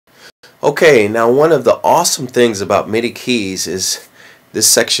Okay, now one of the awesome things about MIDIKeyz is this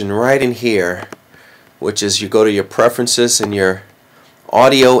section right in here, which is you go to your preferences and your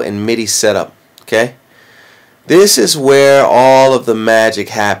audio and MIDI setup. Okay, this is where all of the magic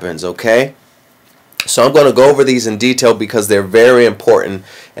happens. Okay, so I'm going to go over these in detail because they're very important,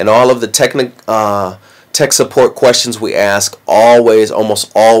 and all of the tech support questions we ask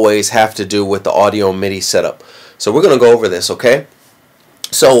almost always have to do with the audio and MIDI setup. So we're going to go over this. Okay,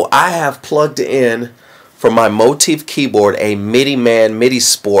 so I have plugged in for my Motif keyboard a MIDI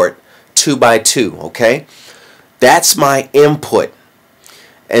Sport 2x2. Okay, that's my input.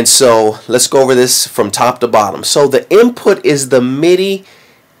 And so let's go over this from top to bottom. So the input is the MIDI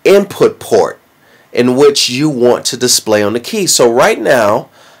input port in which you want to display on the key. So right now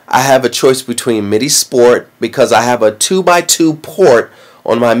I have a choice between MIDI Sport because I have a 2x2 port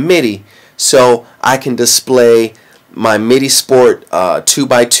on my MIDI, so I can display my MIDI Sport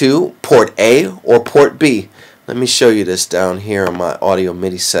 2x2 port A or port B. Let me show you this down here on my audio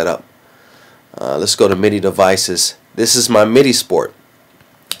MIDI setup. Let's go to MIDI devices. This is my MIDI Sport.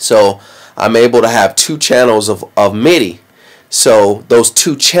 So I'm able to have two channels of MIDI. So those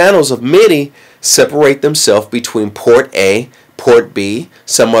two channels of MIDI separate themselves between port A, port B.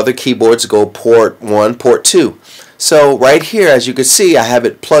 Some other keyboards go port 1, port 2. So right here, as you can see, I have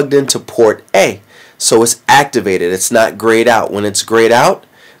it plugged into port A. So it's activated. It's not grayed out. When it's grayed out,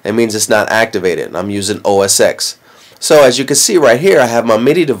 that means it's not activated. And I'm using OSX. So as you can see right here, I have my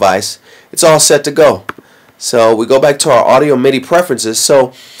MIDI device. It's all set to go. So we go back to our audio MIDI preferences.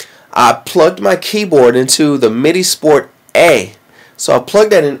 So I plugged my keyboard into the MIDI Sport A. So I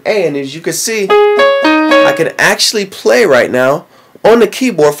plugged that in A, and as you can see, I can actually play right now on the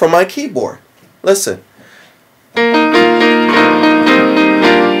keyboard from my keyboard. Listen.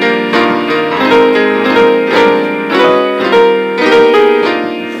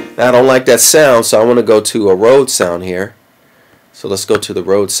 Now I don't like that sound, so I want to go to a Rode sound here. So let's go to the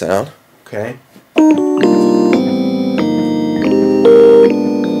Rode sound. Okay.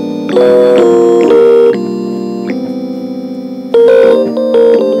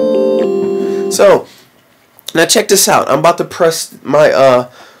 So now check this out. I'm about to press my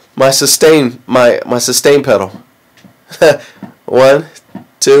my sustain pedal. 1,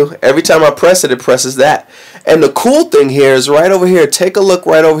 2. Every time I press it, it presses that. And the cool thing here is right over here. Take a look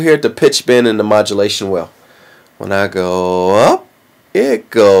right over here at the pitch bend and the modulation wheel. When I go up, it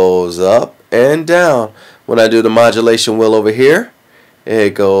goes up and down. When I do the modulation wheel over here,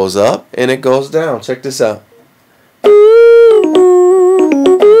 it goes up and it goes down. Check this out.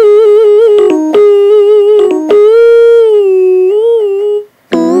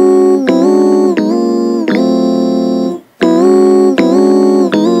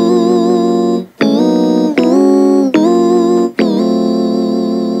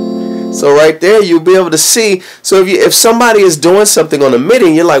 So right there, you'll be able to see. So if somebody is doing something on the MIDI,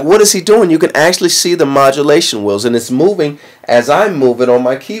 and you're like, what is he doing? You can actually see the modulation wheels, and it's moving as I move it on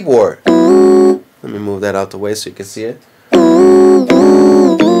my keyboard. Let me move that out the way so you can see it.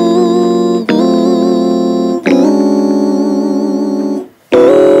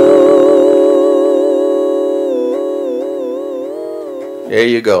 There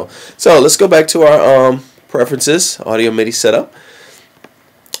you go. So let's go back to our preferences, audio MIDI setup.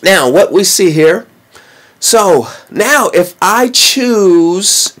 Now what we see here, so now if I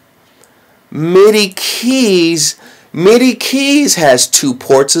choose MIDIKeyz, MIDIKeyz has 2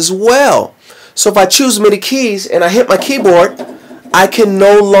 ports as well. So if I choose MIDIKeyz and I hit my keyboard, I can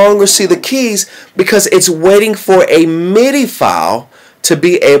no longer see the keys because it's waiting for a MIDI file to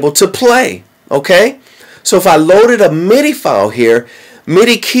be able to play. Okay? So if I loaded a MIDI file here,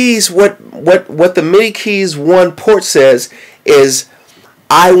 MIDIKeyz, what the MIDIKeyz 1 port says is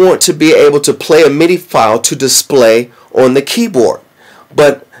I want to be able to play a MIDI file to display on the keyboard,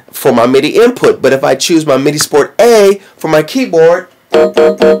 but for my MIDI input. But if I choose my MIDI Sport A for my keyboard,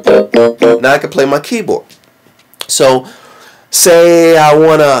 now I can play my keyboard. So say I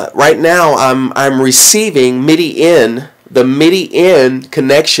wanna, right now I'm receiving MIDI in. The MIDI in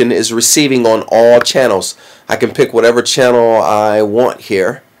connection is receiving on all channels. I can pick whatever channel I want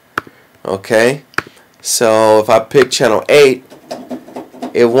here. Okay, so if I pick channel 8,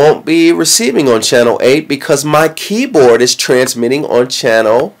 it won't be receiving on channel 8 because my keyboard is transmitting on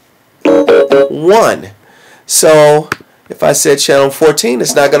channel 1. So if I said channel 14,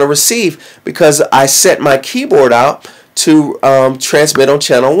 it's not going to receive because I set my keyboard out to transmit on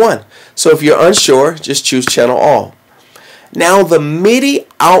channel 1. So if you're unsure, just choose channel all. Now the MIDI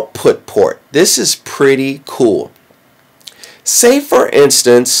output port. This is pretty cool. Say for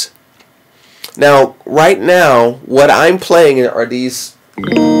instance, now right now what I'm playing are these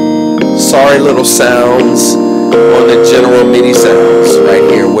sorry little sounds on the general MIDI sounds right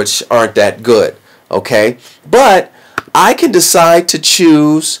here, which aren't that good, okay? But I can decide to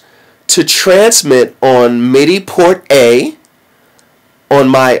choose to transmit on MIDI port A, on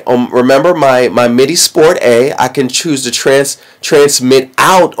my remember my MIDI port A. I can choose to transmit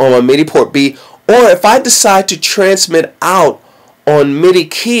out on my MIDI port B, or if I decide to transmit out on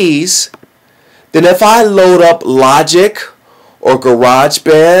MIDIKeyz, then if I load up Logic or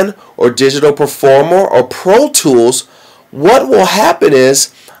GarageBand or Digital Performer or Pro Tools, what will happen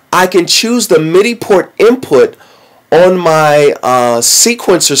is I can choose the MIDI port input on my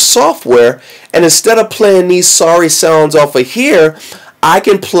sequencer software, and instead of playing these sorry sounds off of here, I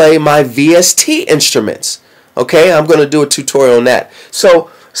can play my VST instruments. Okay, I'm going to do a tutorial on that. So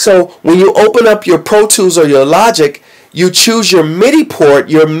when you open up your Pro Tools or your Logic, you choose your MIDI port.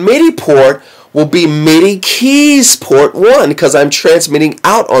 Your MIDI port will be MIDIKeyz port 1 because I'm transmitting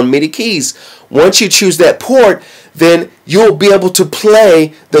out on MIDIKeyz. Once you choose that port, then you'll be able to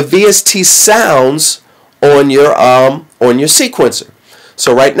play the VST sounds on your sequencer.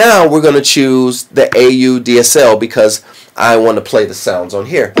 So right now we're going to choose the AU DSL because I want to play the sounds on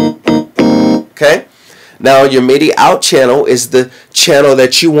here. Okay? Now your Midi Out channel is the channel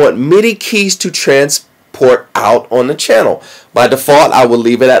that you want MIDIKeyz to transport out on the channel. By default, I will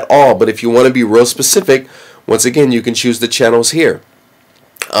leave it at all, but if you want to be real specific, once again, you can choose the channels here.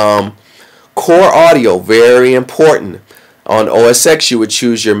 Core audio, very important. On OS X, you would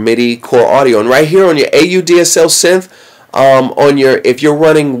choose your MIDI core audio, and right here on your AU DSL synth, if you're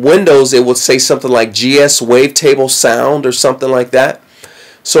running Windows, it will say something like GS Wavetable Sound or something like that.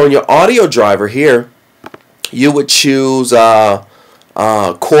 So on your audio driver here, you would choose core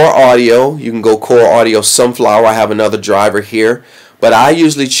audio. You can go core audio Sunflower. I have another driver here, but I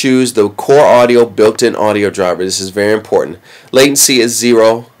usually choose the core audio built-in audio driver. This is very important. Latency is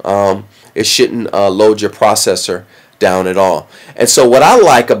 0. It shouldn't load your processor down at all. And so what I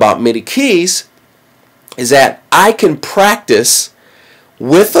like about MIDIKeyz is that I can practice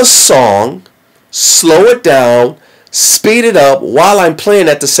with a song, slow it down, speed it up while I'm playing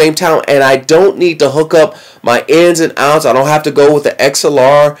at the same time, and I don't need to hook up my ins and outs. I don't have to go with the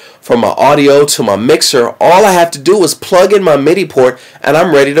XLR from my audio to my mixer. All I have to do is plug in my MIDI port and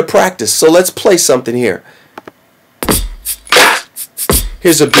I'm ready to practice. So let's play something here.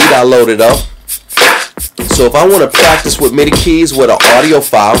 Here's a beat I loaded up. So if I want to practice with MIDIKeyz with an audio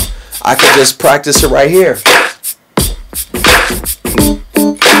file, I can just practice it right here.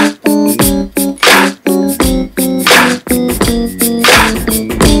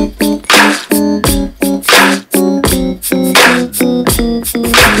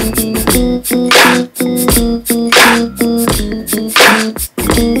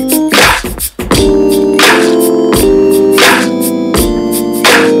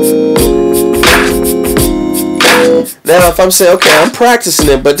 Now if I'm saying, okay, I'm practicing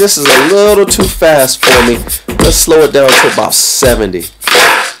it, but this is a little too fast for me, let's slow it down to about 70.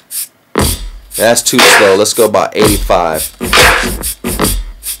 That's too slow. Let's go about 85.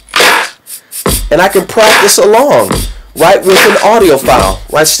 And I can practice along right with an audio file.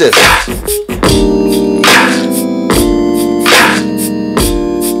 Watch this.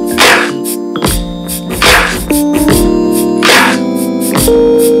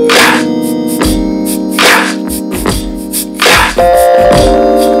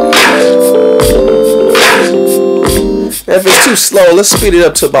 If it's too slow, let's speed it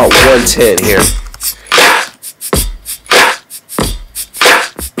up to about 110 here.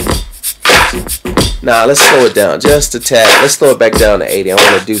 Nah, let's slow it down just a tad. Let's slow it back down to 80. I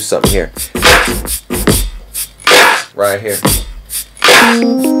want to do something here. Right here.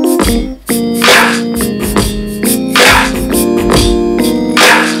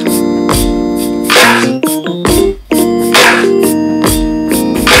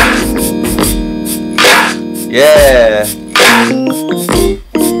 Yeah.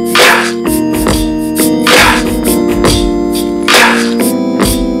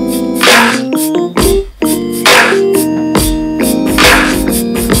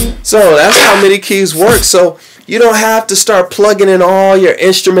 So that's how MIDIKeyz works. So you don't have to start plugging in all your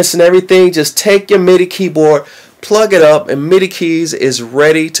instruments and everything. Just take your MIDI keyboard, plug it up, and MIDIKeyz is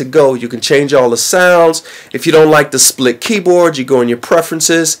ready to go. You can change all the sounds. If you don't like the split keyboard, you go in your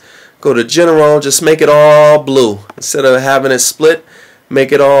preferences, go to general, just make it all blue. Instead of having it split,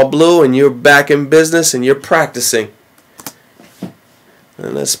 make it all blue, and you're back in business and you're practicing.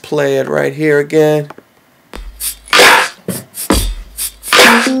 And let's play it right here again.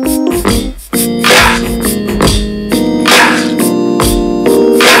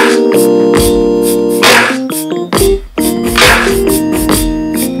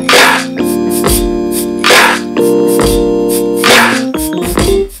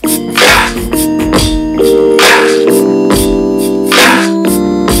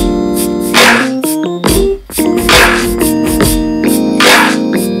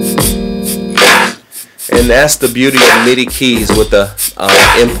 that's the beauty of MIDI keys with the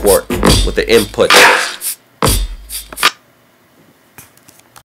import, with the input.